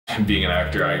Being an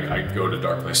actor, I go to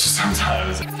dark places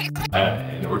sometimes,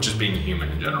 or just being human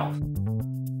in general.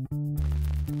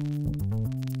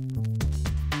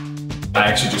 I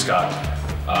actually just got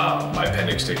my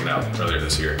appendix taken out earlier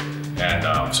this year, and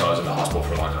so I was in the hospital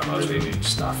for a long time. I was really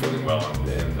just not feeling well,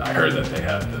 and I heard that they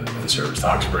had the service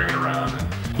docs bringing around.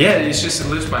 Yeah, it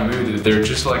lifts my mood. They're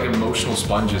just like emotional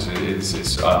sponges.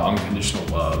 It's unconditional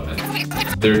love.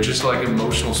 They're just like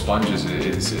emotional sponges.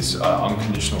 It's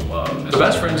unconditional love. The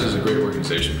Best Friends is a great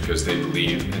organization because they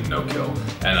believe in no kill,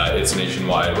 and it's a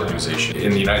nationwide organization.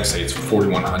 In the United States,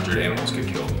 4,100 animals get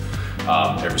killed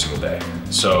every single day.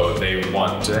 So they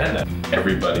want to end that.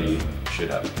 Everybody should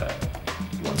have a pet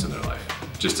once in their life,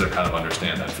 just to kind of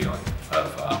understand that feeling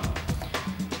of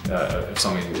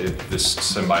this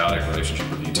symbiotic relationship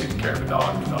of you taking care of a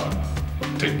dog and the dog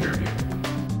taking care of you.